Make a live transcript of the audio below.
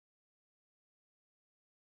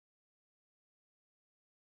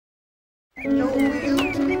No wheel.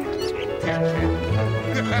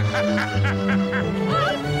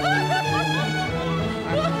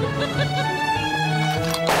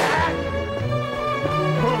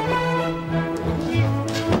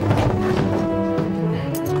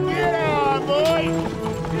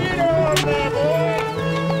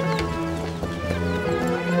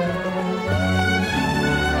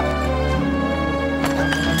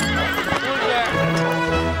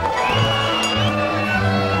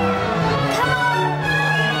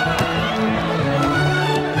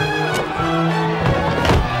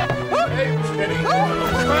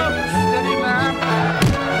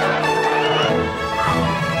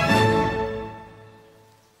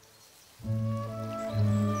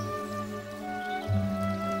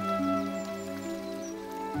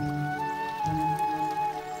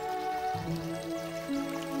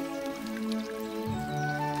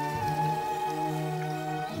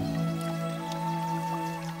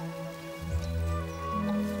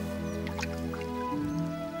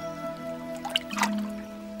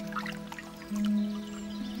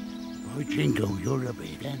 Jingo, you're a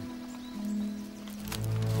bit then.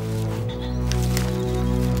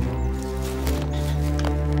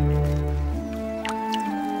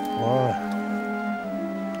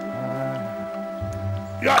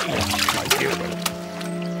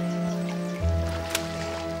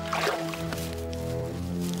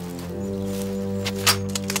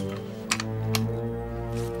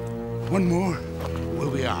 One more,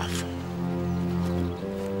 we'll be off.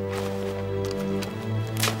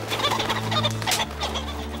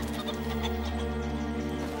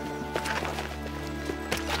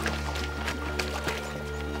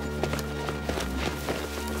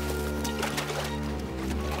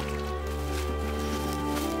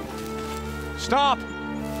 Stop!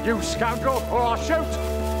 You scoundrel, or I'll shoot!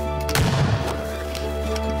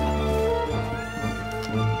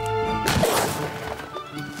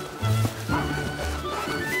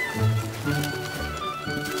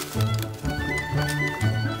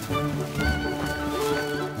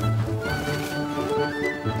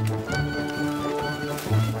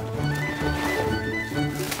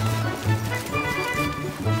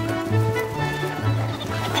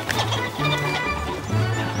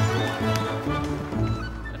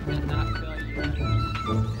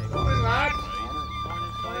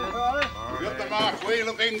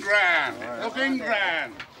 Looking grand, looking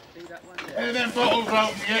grand. Any of them bottles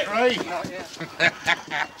open yet, Ray? Not yet.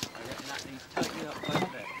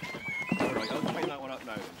 All right, I'll take that one up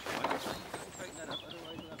now.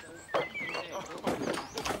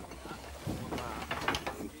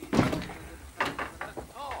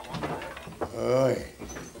 Oi,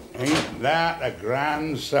 ain't that a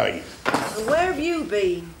grand sight? So where have you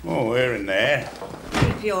been? Oh, we're in there.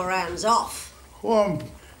 Keep your hands off. Oh, I'm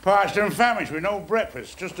parched and famished with no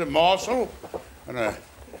breakfast, just a morsel and a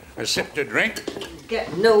sip to drink.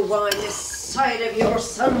 Get no wine this side of your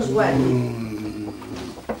son's wedding.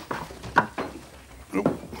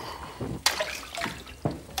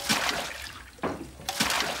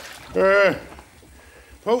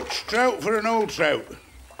 Poached trout for an old trout.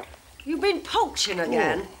 You've been poaching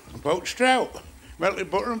again? Oh, poached trout, melted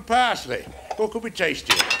butter and parsley. What could be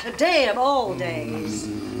tasty? Today of all days.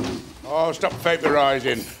 Oh, stop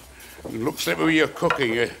vaporising. Look slippery with your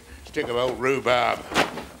cooking, you stick of old rhubarb.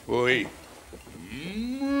 Boy.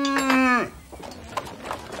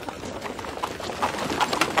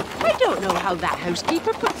 I don't know how that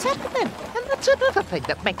housekeeper puts up with them. And that's another thing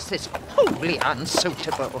that makes this wholly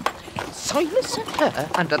unsuitable. Silas and her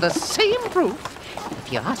under the same roof,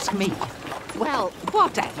 if you ask me. Well,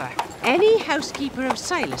 whatever. Any housekeeper of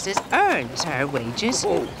Silas's earns her wages.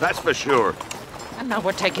 Oh, that's for sure. And now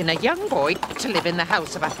we're taking a young boy to live in the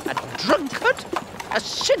house of a drunkard, a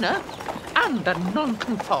sinner, and a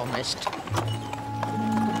nonconformist.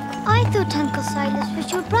 I thought Uncle Silas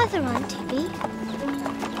was your brother, Auntie Bee.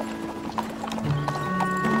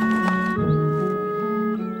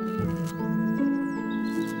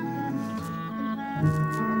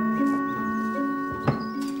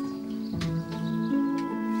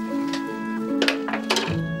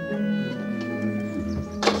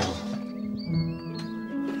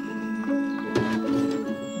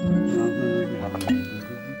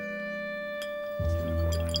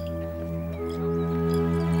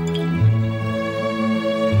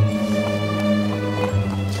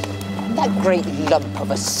 That great lump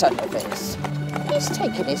of a son of his. He's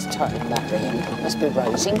taken his time marrying. Must be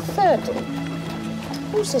rising 30.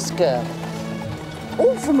 Who's this girl?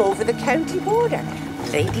 All from over the county border.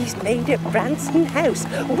 Lady's maid at Branston House,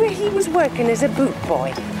 where he was working as a boot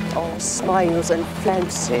boy. All smiles and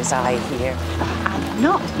flounces, I hear. And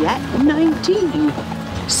not yet 19.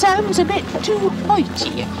 Sounds a bit too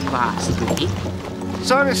hoity, if you ask me.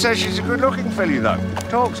 Silas says she's a good-looking filly, though.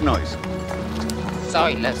 Talks nice.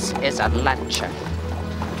 Silas is a lecher.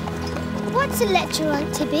 What's a lecher,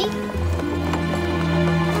 Aunt Tibby?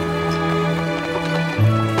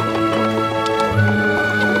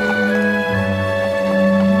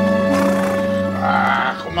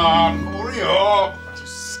 Come on, hurry up.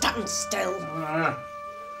 Just stand still.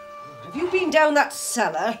 Have you been down that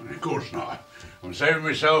cellar? Of course not. I'm saving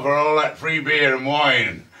myself for all that free beer and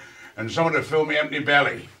wine and someone to fill me empty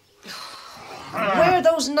belly. Wear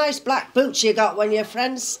those nice black boots you got when your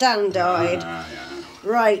friend Stan died. Yeah.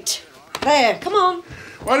 Right. There, come on.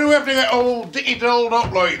 Why do we have to get all dicky-dolled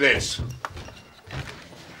up like this?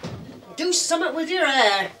 Do something with your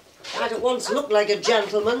hair. I don't once look like a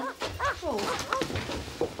gentleman.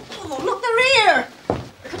 Oh, look, they're here.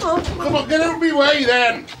 Come on. Come on, get out of my way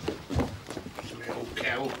then. Little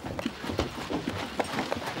cow.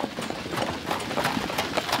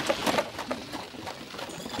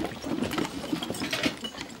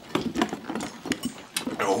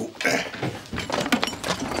 Oh.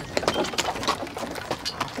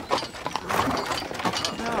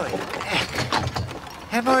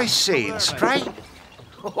 Have I seen straight?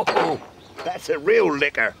 Oh, that's a real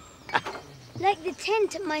liquor. Like the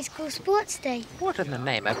tent at my school sports day. What in the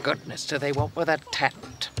name of goodness do they want with a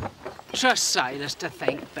tent? Trust Silas to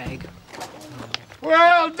think big.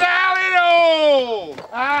 Well, Dallino!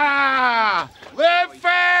 The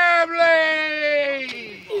family!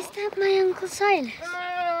 Is that my Uncle Silas?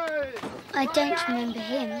 I don't remember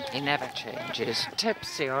him. He never changes.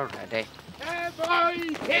 Tipsy already. Boy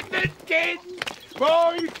in the tin,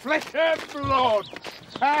 boy flesh and blood.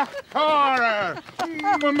 Cora,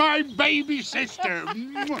 my baby sister.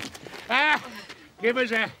 Give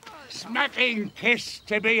us a smacking kiss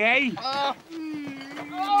to be, eh?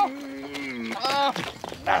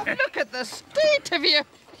 Look at the state of you.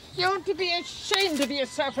 You ought to be ashamed of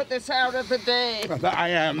yourself at this hour of the day. That I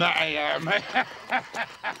am.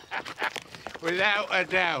 Without a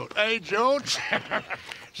doubt, eh, George?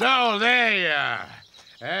 So, there you are.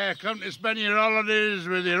 Come to spend your holidays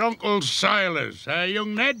with your Uncle Silas,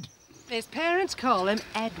 young Ned? His parents call him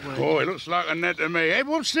Edward. Oh, it looks like a Ned to me. Hey,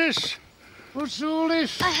 what's this? What's all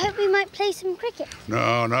this? I hope we might play some cricket.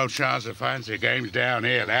 No chance of fancy games down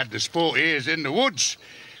here, lad. The sport here's in the woods,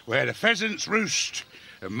 where the pheasants roost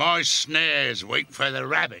and my snares wait for the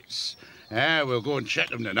rabbits. We'll go and check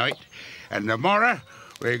them tonight. And tomorrow,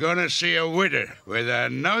 we're going to see a widder with the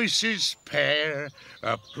nicest pair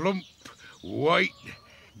of plump, white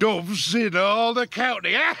doves in all the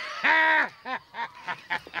county. And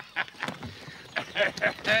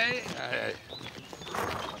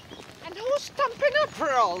who's stumping up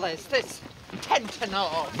for all this tent and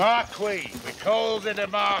all? Marquis. We called it a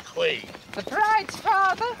Marquis. The bride's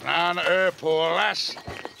father? And her poor lass.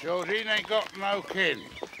 Georgine ain't got no kin.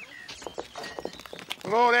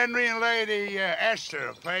 Lord Henry and Lady Esther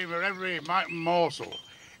are paying for every mite and morsel,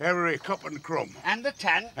 every cup and crumb. And the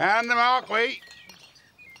tent. And the Marquis.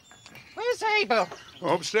 Where's Abel?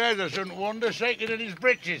 Upstairs, I shouldn't wonder, shaking in his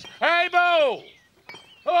breeches. Hey, Bo!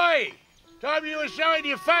 Oi! Time you were showing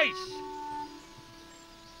your face.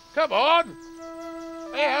 Come on.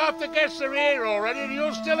 Hey, half the guests are here already and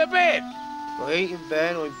you're still a bed. I ain't in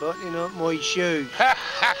bed, I'm buttoning up my shoes.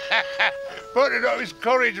 Putting up his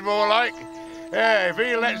courage, more like. Yeah, if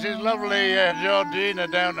he lets his lovely Georgina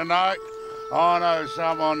down tonight, I know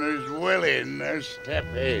someone who's willing to step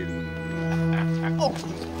in. Oh.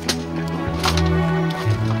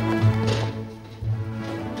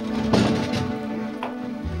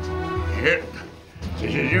 Yep,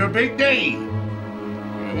 this is your big day.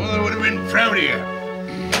 Your mother would have been proud of you.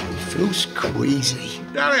 Feels crazy.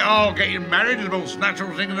 Darling, all getting married is the most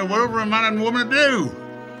natural thing in the world for a man and woman to do.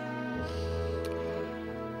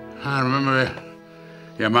 I remember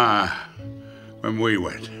your ma when we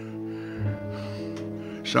wed.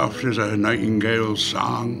 Soft as a nightingale's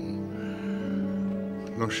song,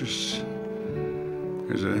 luscious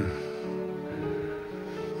as a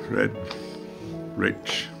red,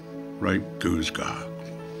 rich, ripe goose gog.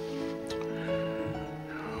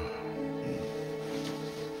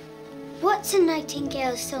 What's a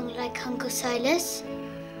nightingale's song like, Uncle Silas?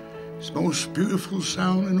 It's the most beautiful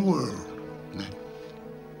sound in the world.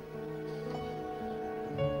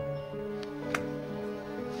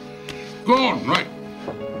 Go on, right.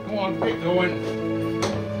 Go on, get going.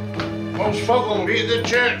 Most folk will be at the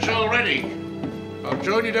church already. I'll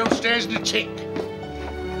join you downstairs in a tick.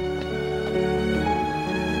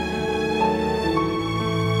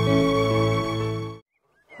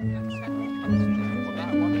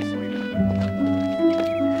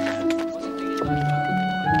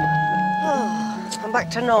 Gone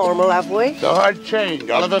back to normal, have we? Hard change,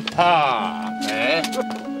 Oliver Parr, eh?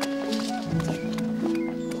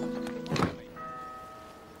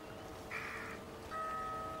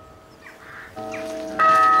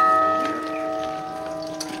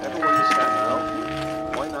 Everyone you stand now.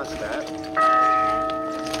 Why not stand?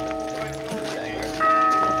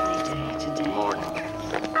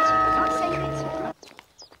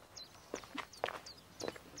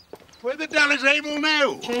 Where the devil is Abel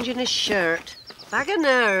now? Changing his shirt. Bag of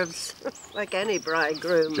nerves. Like any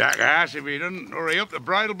bridegroom. Jackass, if he doesn't hurry up, the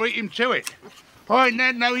bride will beat him to it. Right,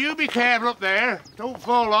 Ned, now you be careful up there. Don't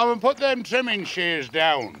fall off and put them trimming shears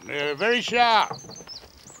down. They're very sharp.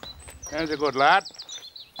 There's a good lad.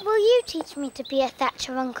 Will you teach me to be a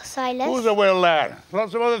thatcher, Uncle Silas? Who's a well lad?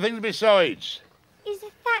 Lots of other things besides. Is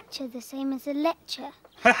a thatcher the same as a lecture?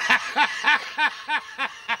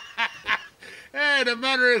 Yeah, the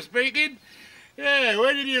manner of speaking. Yeah,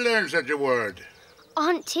 where did you learn such a word?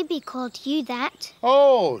 Aunt Tibby called you that.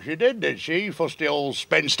 Oh, she did she? Fusty old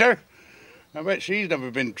spinster. I bet she's never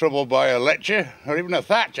been troubled by a lecture, or even a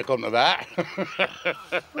thatcher, come to that.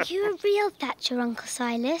 Were you a real thatcher, Uncle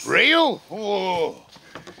Silas? Real? Oh,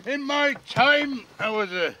 in my time, I was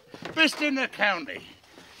a best in the county.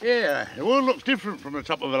 Yeah, the world looks different from the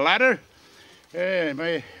top of a ladder. Yeah,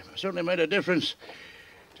 it certainly made a difference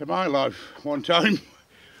to my life one time.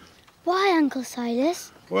 Why, Uncle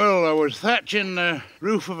Silas? Well, I was thatching the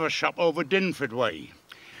roof of a shop over Dinford way,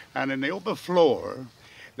 and in the upper floor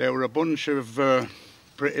there were a bunch of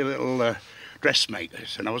pretty little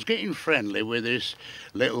dressmakers, and I was getting friendly with this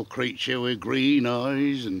little creature with green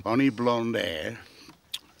eyes and bonny blonde hair.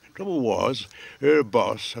 The trouble was, her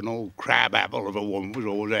boss, an old crab-apple of a woman, was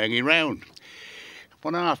always hanging round.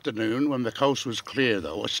 One afternoon, when the coast was clear,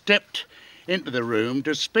 though, I stepped into the room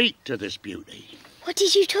to speak to this beauty. What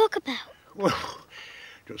did you talk about? Well,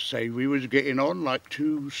 just say we was getting on like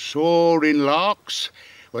two soaring larks,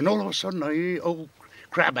 when all of a sudden I hear old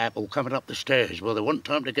crab-apple coming up the stairs. Well, there wasn't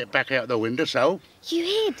time to get back out the window, so... You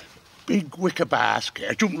hid? Big wicker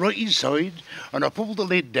basket. I jumped right inside and I pulled the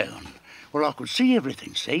lid down. Well, I could see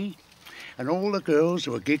everything, see? And all the girls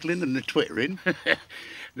were giggling and twittering.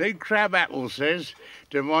 Then crab-apple says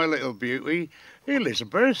to my little beauty,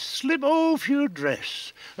 Elizabeth, slip off your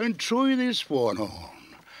dress and try this one on.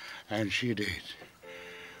 And she did.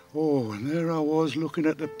 Oh, and there I was looking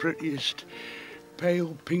at the prettiest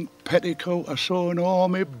pale pink petticoat I saw in all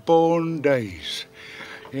my born days.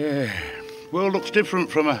 Yeah, world looks different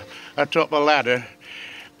from atop a ladder,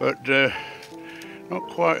 but not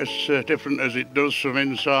quite as different as it does from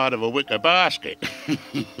inside of a wicker basket.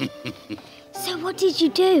 So what did you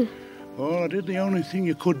do? Well, I did the only thing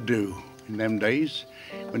you could do in them days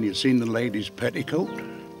when you'd seen the lady's petticoat.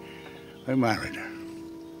 I married her.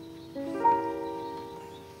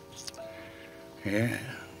 Yeah.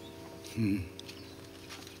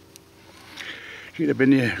 She'd have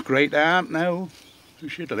been your great aunt now,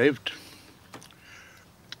 if she'd lived.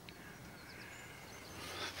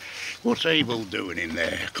 What's Abel doing in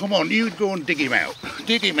there? Come on, you go and dig him out.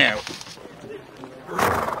 Dig him out.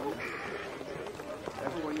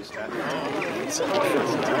 Everyone you stand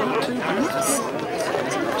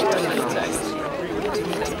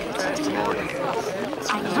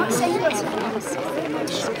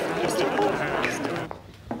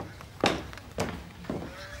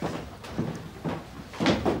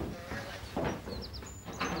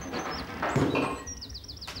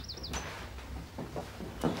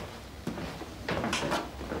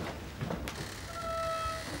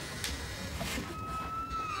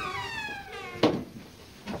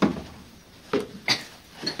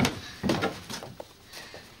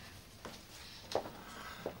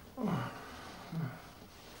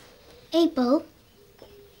Abel,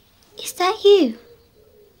 is that you?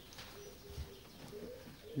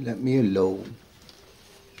 Let me alone.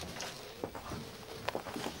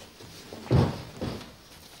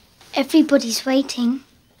 Everybody's waiting.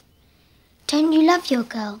 Don't you love your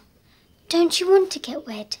girl? Don't you want to get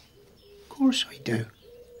wed? Of course I do.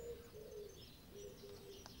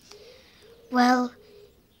 Well,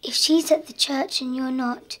 if she's at the church and you're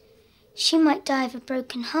not, she might die of a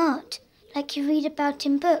broken heart, like you read about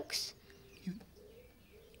in books.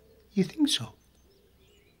 You think so?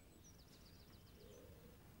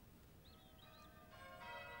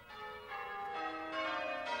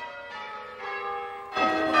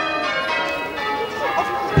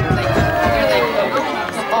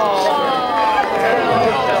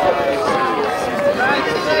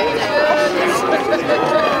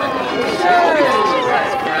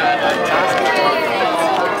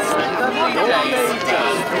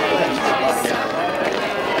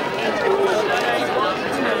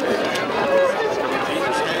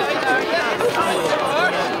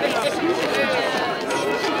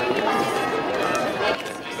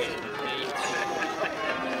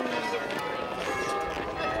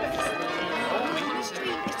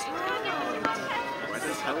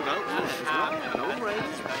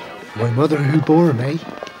 My mother who bore me.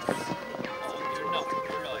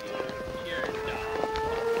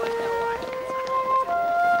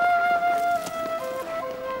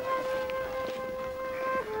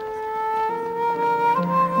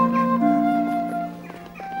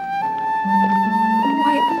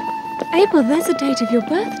 Abel, there's the date of your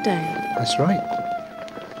birthday. That's right.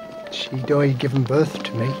 She died giving birth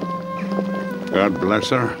to me. God bless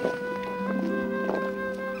her.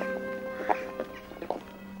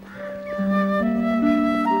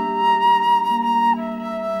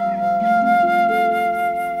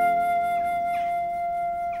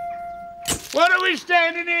 What are we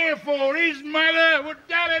standing here for? His mother would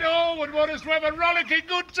damn it all would want us to have a rollicking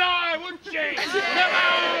good time, wouldn't she? Come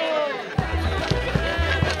on!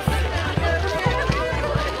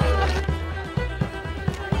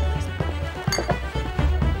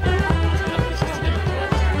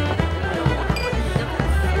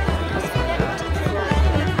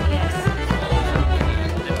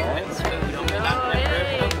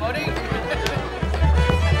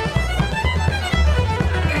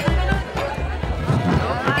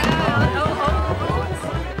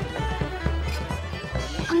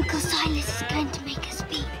 Uncle Silas is going to make a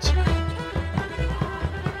speech.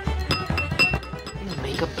 He'll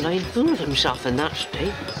make a blind fool of himself in that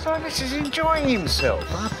state. Silas is enjoying himself.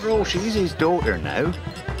 After all, she's his daughter now.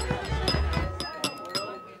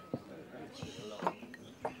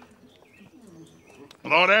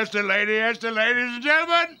 Lord Esther, ladies and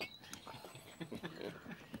gentlemen.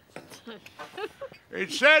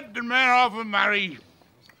 It's said that men often marry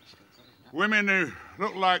women who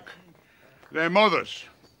look like their mothers.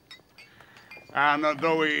 And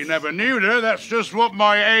though he never knew her, that's just what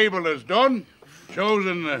my Abel has done.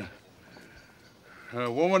 Chosen a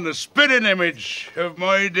woman, the spitting image of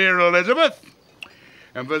my dear Elizabeth.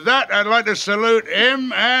 And for that, I'd like to salute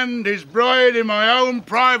him and his bride in my own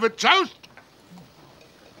private toast.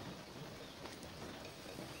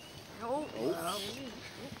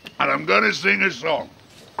 And I'm going to sing a song.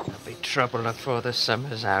 There'll be trouble before the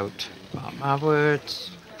summer's out. Mark my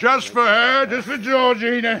words. Just for her, just for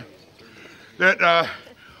Georgina, that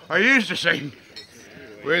I used to sing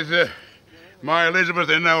with my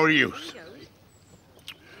Elizabeth in our youth.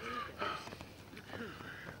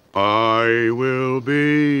 I will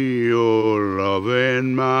be your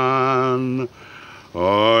loving man.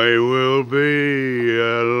 I will be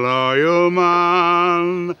a loyal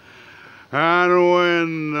man. And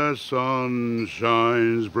when the sun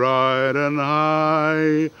shines bright and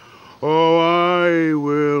high, oh, I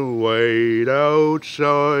will wait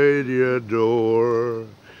outside your door.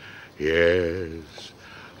 Yes,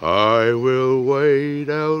 I will wait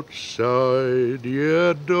outside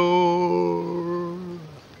your door.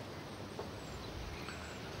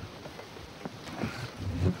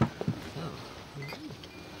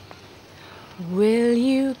 Will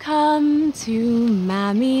you come to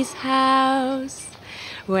Mammy's house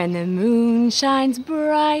when the moon shines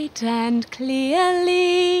bright and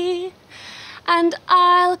clearly? And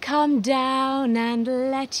I'll come down and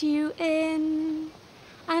let you in,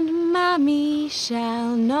 and Mammy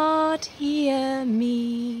shall not hear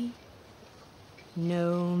me.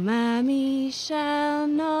 No, Mammy shall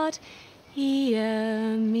not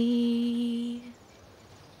hear me.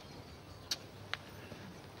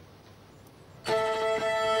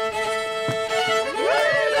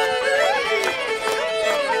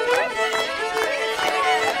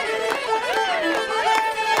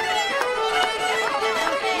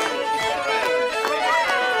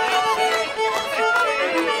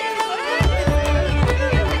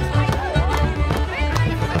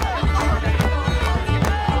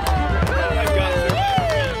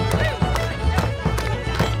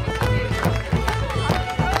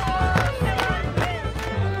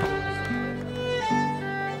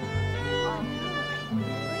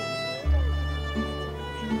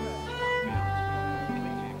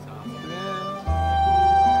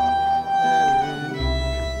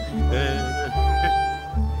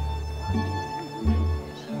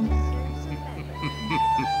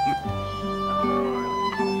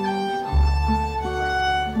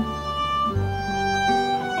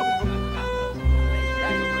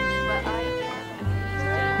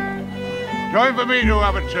 Time for me to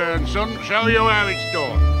have a turn, son. Show you how it's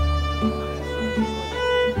done.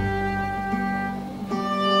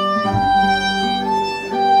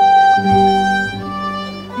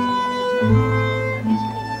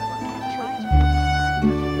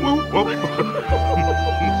 I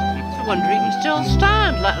wonder he can still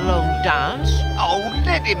stand, let alone dance. Oh,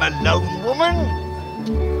 let him alone, woman.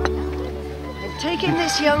 taking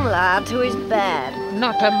this young lad to his bed.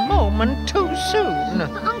 Not a moment too soon.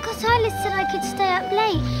 But Uncle Silas said I could stay up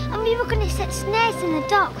late, and we were going to set snares in the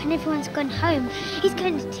dark when everyone's gone home. He's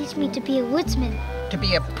going to teach me to be a woodsman. To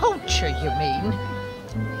be a poacher, you mean?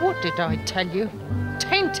 What did I tell you?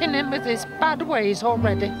 Tainting him with his bad ways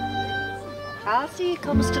already. I'll see he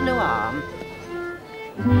comes to no harm.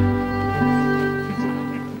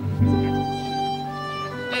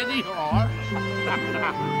 There you are.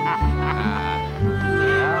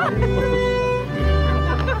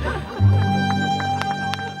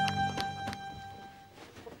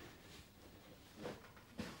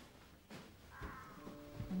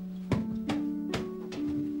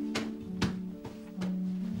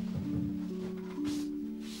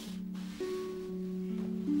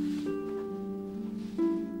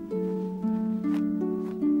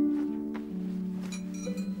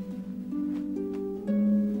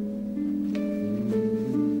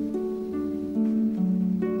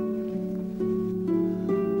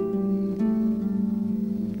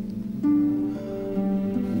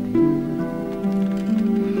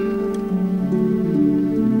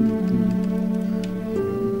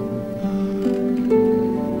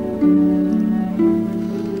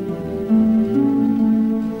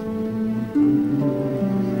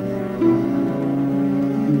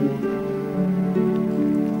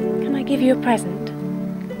 Give you a present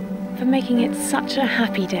for making it such a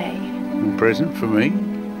happy day. A present for me?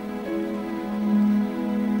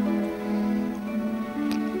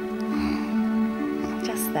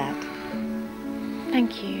 Just that.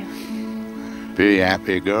 Thank you. Be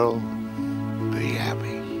happy, girl. Be happy.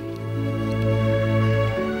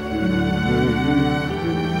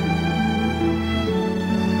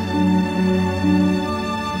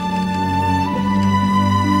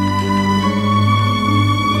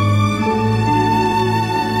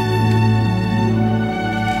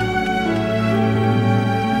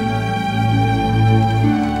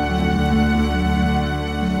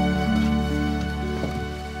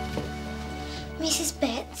 Mrs.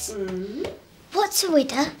 Betts, what's a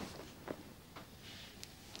widow?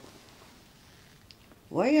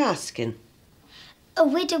 What are you asking? A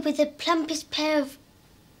widow with the plumpest pair of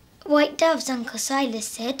white doves, Uncle Silas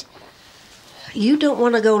said. You don't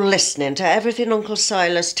want to go listening to everything Uncle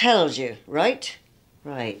Silas tells you, right?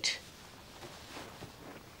 Right.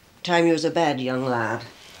 Time you was a bed, young lad.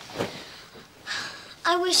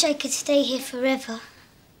 I wish I could stay here forever.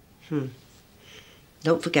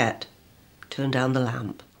 Don't forget, turn down the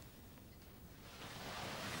lamp.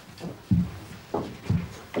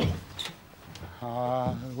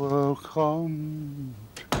 I will come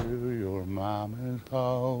to your mama's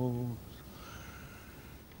house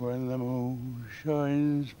when the moon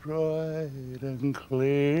shines bright and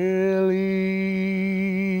clearly,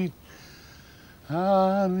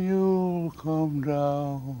 and you'll come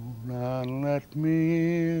down and let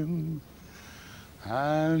me in,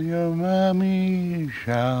 and your mammy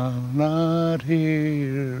shall not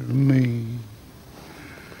hear me,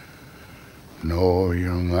 nor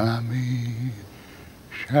your mammy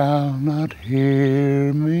shall not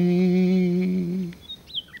hear me.